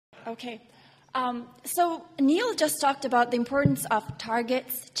Okay. So Neil just talked about the importance of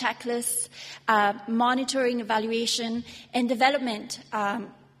targets, checklists, monitoring, evaluation, and development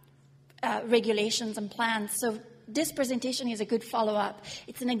regulations and plans. So this presentation is a good follow-up.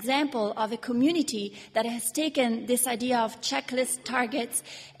 It's an example of a community that has taken this idea of checklist, targets,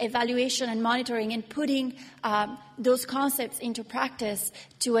 evaluation, and monitoring and putting those concepts into practice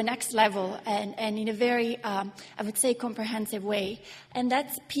to a next level and in a very, I would say, comprehensive way. And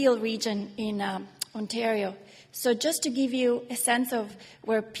that's Peel region in Ontario. So just to give you a sense of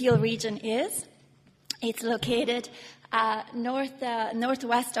where Peel region is, it's located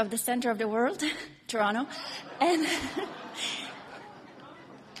northwest of the center of the world, Toronto. And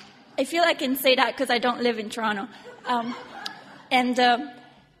I feel I can say that because I don't live in Toronto.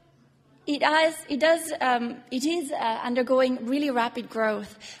 It is undergoing really rapid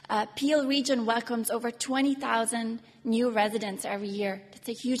growth. Peel region welcomes over 20,000 new residents every year. That's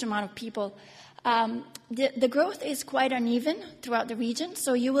a huge amount of people. The growth is quite uneven throughout the region.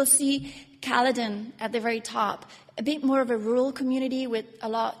 So you will see Caledon at the very top, a bit more of a rural community with a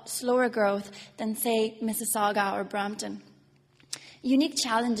lot slower growth than, say, Mississauga or Brampton. Unique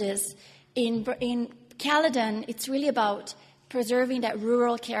challenges. In Caledon, it's really about preserving that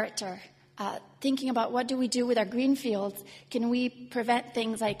rural character, thinking about what do we do with our green fields. Can we prevent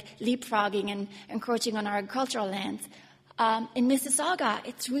things like leapfrogging and encroaching on our agricultural lands? In Mississauga,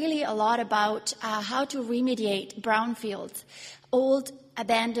 it's really a lot about how to remediate brownfields, old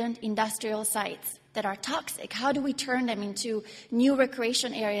abandoned industrial sites that are toxic. How do we turn them into new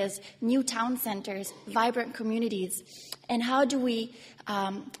recreation areas, new town centers, vibrant communities? And how do we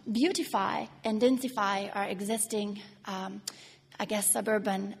beautify and densify our existing,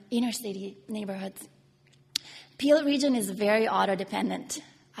 suburban inner city neighborhoods? Peel region is very auto-dependent.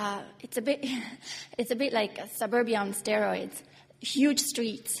 It's a bit like suburbia on steroids. Huge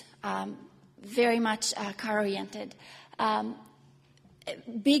streets, very much car-oriented.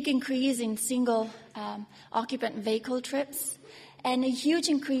 Big increase in single occupant vehicle trips, and a huge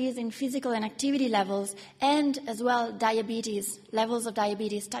increase in physical and activity levels, and as well levels of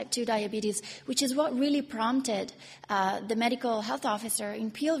diabetes, type 2 diabetes, which is what really prompted the medical health officer in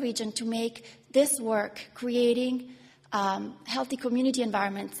Peel region to make this work, creating healthy community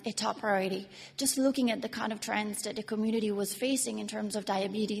environments, a top priority, just looking at the kind of trends that the community was facing in terms of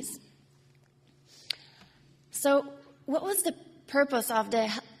diabetes. So what was the purpose of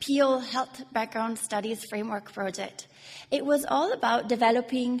the Peel Health Background Studies Framework project? It was all about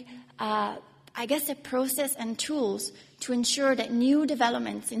developing, a process and tools to ensure that new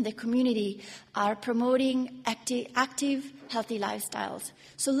developments in the community are promoting active, healthy lifestyles.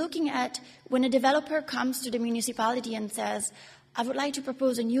 So looking at when a developer comes to the municipality and says, I would like to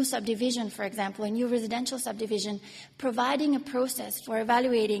propose a new subdivision, for example, a new residential subdivision, providing a process for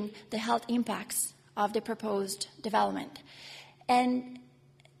evaluating the health impacts of the proposed development. And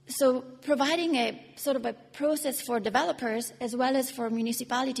so providing a sort of a process for developers as well as for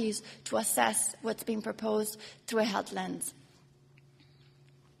municipalities to assess what's being proposed through a health lens.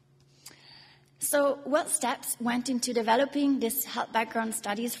 So what steps went into developing this health background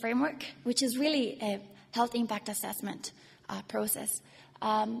studies framework, which is really a health impact assessment process?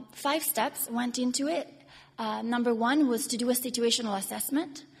 5 steps went into it. Number 1 was to do a situational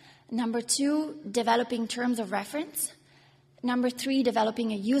assessment. Number 2, developing terms of reference. Number 3,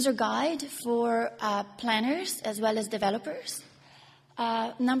 developing a user guide for planners as well as developers.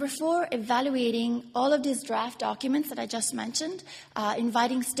 Number 4, evaluating all of these draft documents that I just mentioned,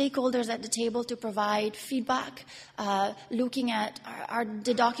 inviting stakeholders at the table to provide feedback, looking at are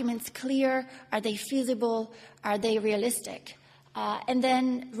the documents clear, are they feasible, are they realistic? And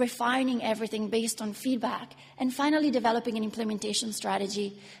then refining everything based on feedback. And finally, developing an implementation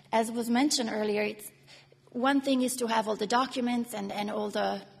strategy. As was mentioned earlier, one thing is to have all the documents and all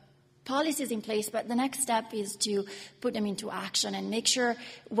the policies in place, but the next step is to put them into action and make sure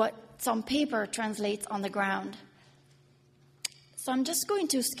what's on paper translates on the ground. So I'm just going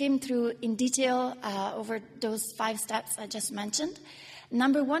to skim through in detail over those 5 steps I just mentioned.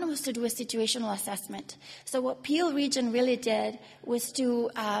 Number 1 was to do a situational assessment. So what Peel region really did was to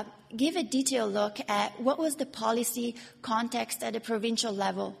give a detailed look at what was the policy context at a provincial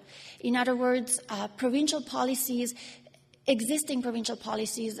level. In other words, existing provincial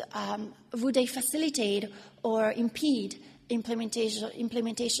policies, would they facilitate or impede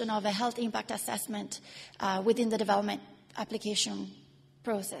implementation of a health impact assessment within the development application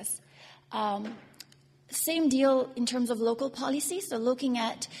process? Same deal in terms of local policies, so looking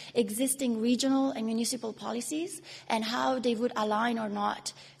at existing regional and municipal policies and how they would align or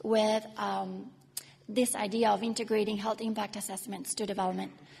not with this idea of integrating health impact assessments to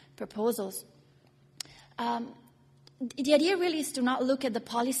development proposals. The idea really is to not look at the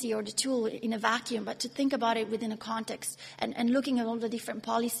policy or the tool in a vacuum, but to think about it within a context and looking at all the different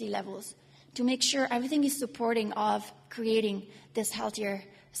policy levels to make sure everything is supporting of creating this healthier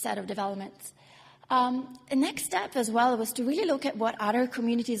set of developments. The next step as well was to really look at what other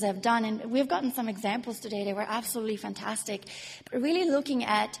communities have done, and we've gotten some examples today. They were absolutely fantastic. But really looking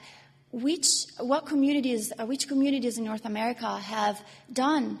at which communities in North America have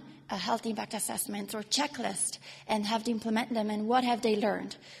done a health impact assessment or checklist and have implemented them, and what have they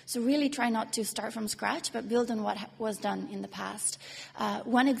learned. So really try not to start from scratch, but build on what was done in the past.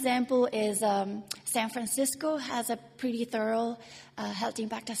 One example is San Francisco has a pretty thorough health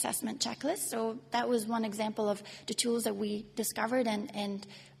impact assessment checklist. So that was one example of the tools that we discovered and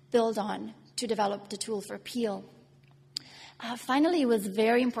build on to develop the tool for Peel. Finally, it was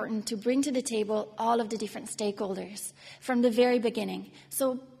very important to bring to the table all of the different stakeholders from the very beginning.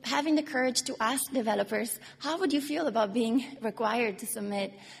 So having the courage to ask developers, how would you feel about being required to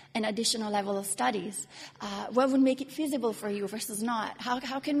submit an additional level of studies? What would make it feasible for you versus not?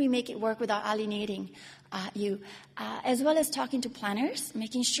 How can we make it work without alienating you? As well as talking to planners,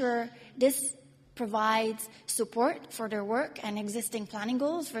 making sure this provides support for their work and existing planning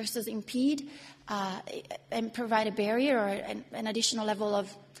goals versus impede and provide a barrier or an additional level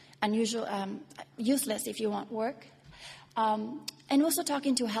of unusual, useless, if you want, work. And also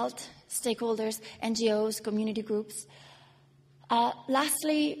talking to health stakeholders, NGOs, community groups.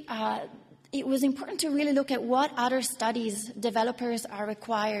 Lastly, it was important to really look at what other studies developers are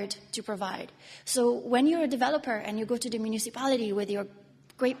required to provide. So when you're a developer and you go to the municipality with your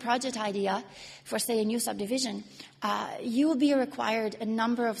great project idea for, say, a new subdivision, you will be required a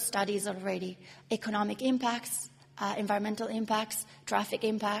number of studies already. Economic impacts, environmental impacts, traffic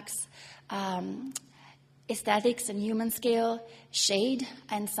impacts, aesthetics and human scale, shade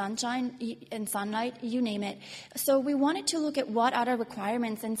and sunshine and sunlight, you name it. So we wanted to look at what other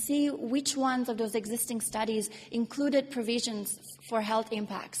requirements and see which ones of those existing studies included provisions for health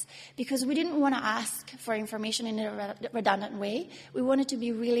impacts, because we didn't want to ask for information in a redundant way. We wanted to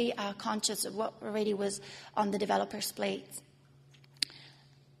be really conscious of what already was on the developer's plate.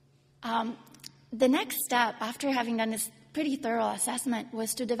 The next step, after having done this pretty thorough assessment,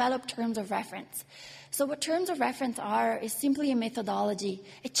 was to develop terms of reference. So what terms of reference are is simply a methodology,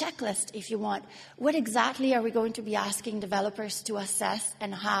 a checklist, if you want. What exactly are we going to be asking developers to assess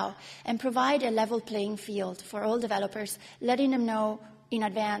and how, and provide a level playing field for all developers, letting them know in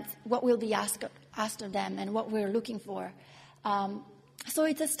advance what will be asked of them and what we're looking for. So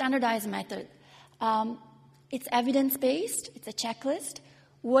it's a standardized method. It's evidence-based, it's a checklist.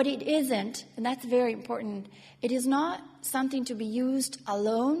 What it isn't, and that's very important, it is not something to be used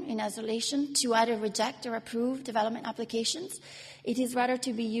alone in isolation to either reject or approve development applications. It is rather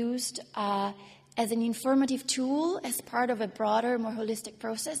to be used as an informative tool as part of a broader, more holistic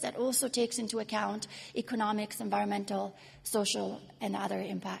process that also takes into account economics, environmental, social, and other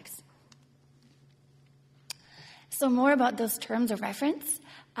impacts. So more about those terms of reference.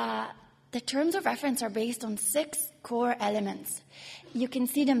 The terms of reference are based on 6 core elements. You can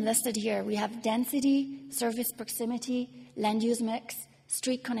see them listed here. We have density, service proximity, land use mix,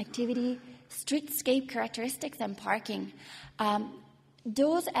 street connectivity, streetscape characteristics, and parking.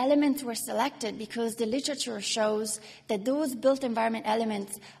 Those elements were selected because the literature shows that those built environment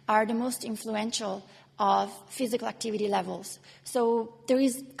elements are the most influential of physical activity levels. So there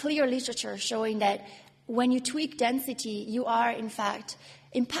is clear literature showing that when you tweak density, you are, in fact,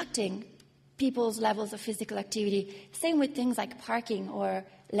 impacting people's levels of physical activity. Same with things like parking or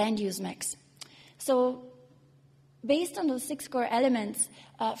land use mix. So based on those 6 core elements,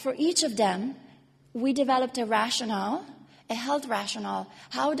 for each of them, we developed a rationale, a health rationale.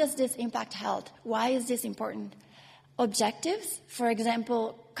 How does this impact health? Why is this important? Objectives, for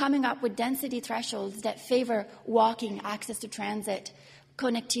example, coming up with density thresholds that favor walking, access to transit,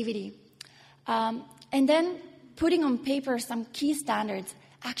 connectivity. And then putting on paper some key standards,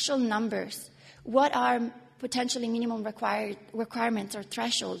 actual numbers. What are potentially minimum requirements or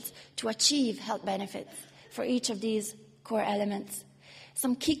thresholds to achieve health benefits for each of these core elements?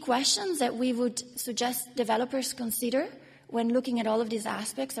 Some key questions that we would suggest developers consider when looking at all of these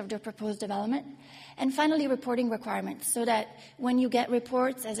aspects of their proposed development. And finally, reporting requirements, so that when you get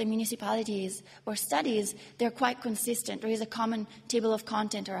reports as a municipalities or studies, they're quite consistent. There is a common table of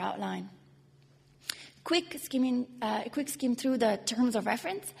content or outline. Quick skim through the terms of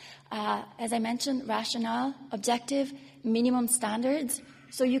reference. As I mentioned, rationale, objective, minimum standards.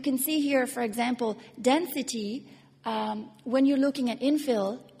 So you can see here, for example, density, when you're looking at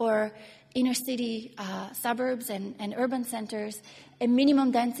infill or inner city suburbs and urban centers, a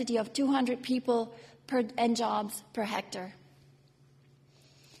minimum density of 200 people and jobs per hectare.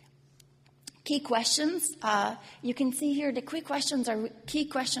 Key questions. You can see here the key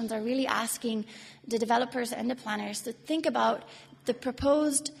questions are really asking the developers and the planners to think about the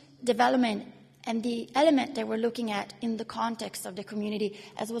proposed development and the element that we're looking at in the context of the community.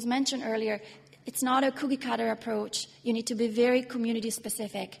 As was mentioned earlier, it's not a cookie-cutter approach. You need to be very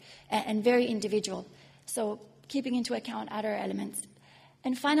community-specific and very individual. So keeping into account other elements.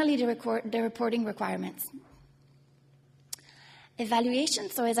 And finally, the reporting requirements.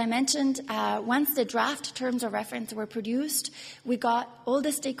 Evaluation. So as I mentioned, once the draft terms of reference were produced, we got all the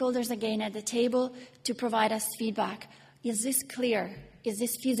stakeholders again at the table to provide us feedback. Is this clear? Is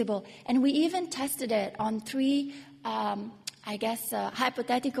this feasible? And we even tested it on 3,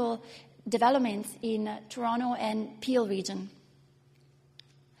 hypothetical developments in Toronto and Peel region.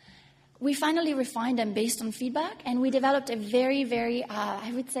 We finally refined them based on feedback, and we developed a very, very,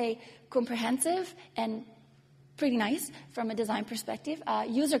 comprehensive and pretty nice from a design perspective,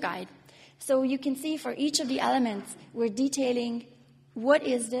 user guide. So you can see for each of the elements, we're detailing what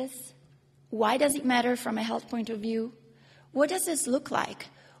is this, why does it matter from a health point of view, what does this look like,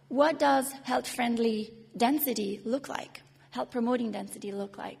 what does health-friendly density look like, health-promoting density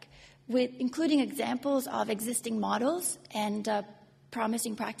look like, with including examples of existing models and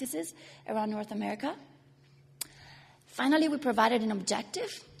promising practices around North America. Finally, we provided an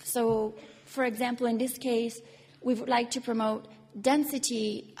objective. So, for example, in this case, we would like to promote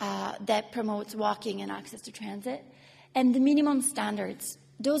density that promotes walking and access to transit, and the minimum standards.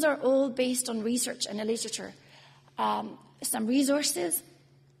 Those are all based on research and the literature. Some resources,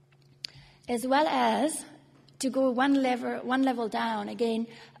 as well as to go one level down, again,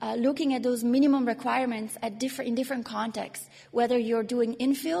 looking at those minimum requirements in different contexts, whether you're doing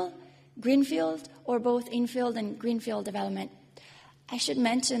infill, greenfield, or both infill and greenfield development. I should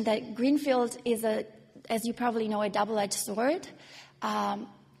mention that greenfield is, as you probably know, a double-edged sword.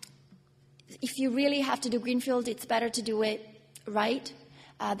 If you really have to do greenfield, it's better to do it right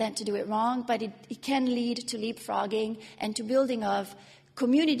than to do it wrong, but it can lead to leapfrogging and to building of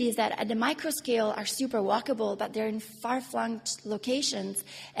communities that at the micro scale are super walkable, but they're in far-flung locations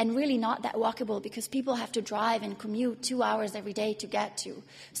and really not that walkable because people have to drive and commute 2 hours every day to get to.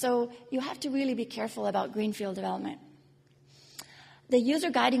 So you have to really be careful about greenfield development. The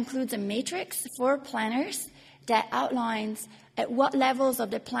user guide includes a matrix for planners that outlines at what levels of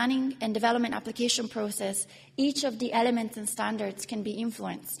the planning and development application process each of the elements and standards can be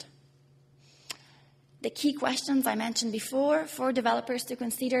influenced. The key questions I mentioned before for developers to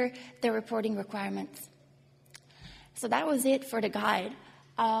consider their reporting requirements. So that was it for the guide.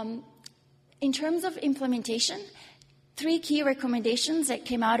 In terms of implementation, 3 key recommendations that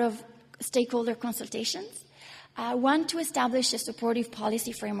came out of stakeholder consultations. One, to establish a supportive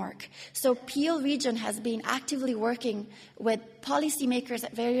policy framework. So Peel region has been actively working with policymakers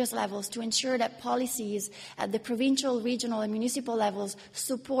at various levels to ensure that policies at the provincial, regional, and municipal levels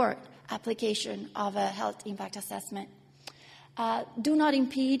support application of a health impact assessment. Do not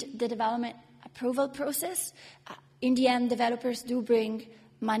impede the development approval process. In the end, developers do bring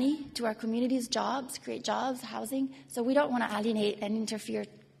money to our communities, jobs, create jobs, housing. So we don't want to alienate and interfere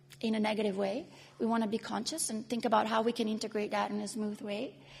in a negative way. We want to be conscious and think about how we can integrate that in a smooth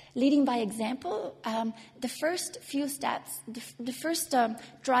way. Leading by example, the first few steps, the first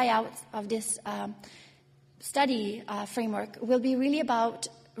tryouts of this study framework will be really about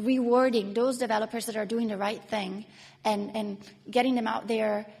rewarding those developers that are doing the right thing and getting them out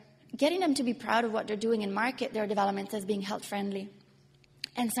there, getting them to be proud of what they're doing and market their developments as being health friendly.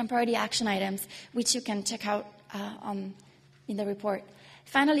 And some priority action items, which you can check out in the report.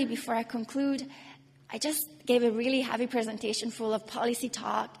 Finally, before I conclude, I just gave a really heavy presentation full of policy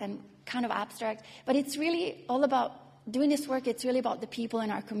talk and kind of abstract, but it's really all about doing this work. It's really about the people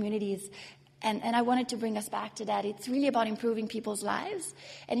in our communities. And I wanted to bring us back to that. It's really about improving people's lives,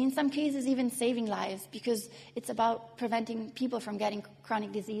 and in some cases even saving lives, because it's about preventing people from getting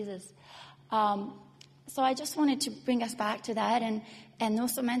chronic diseases. So I just wanted to bring us back to that, and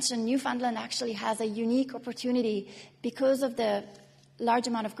also mention Newfoundland actually has a unique opportunity because of the large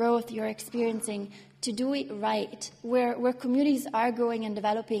amount of growth you're experiencing to do it right. Where communities are growing and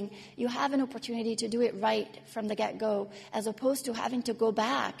developing, you have an opportunity to do it right from the get-go, as opposed to having to go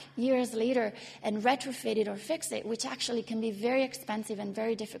back years later and retrofit it or fix it, which actually can be very expensive and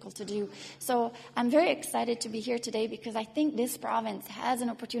very difficult to do. So I'm very excited to be here today because I think this province has an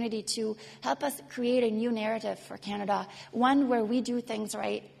opportunity to help us create a new narrative for Canada, one where we do things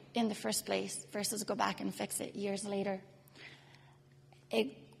right in the first place versus go back and fix it years later.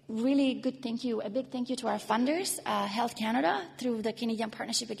 really good thank you, a big thank you to our funders, Health Canada, through the Canadian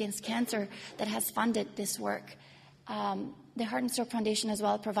Partnership Against Cancer, that has funded this work. The Heart and Stroke Foundation as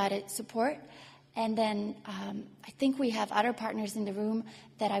well provided support. And then I think we have other partners in the room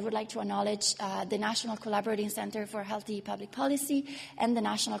that I would like to acknowledge, the National Collaborating Center for Healthy Public Policy and the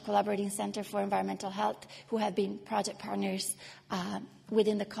National Collaborating Center for Environmental Health, who have been project partners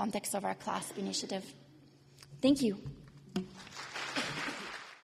within the context of our CLASP initiative. Thank you.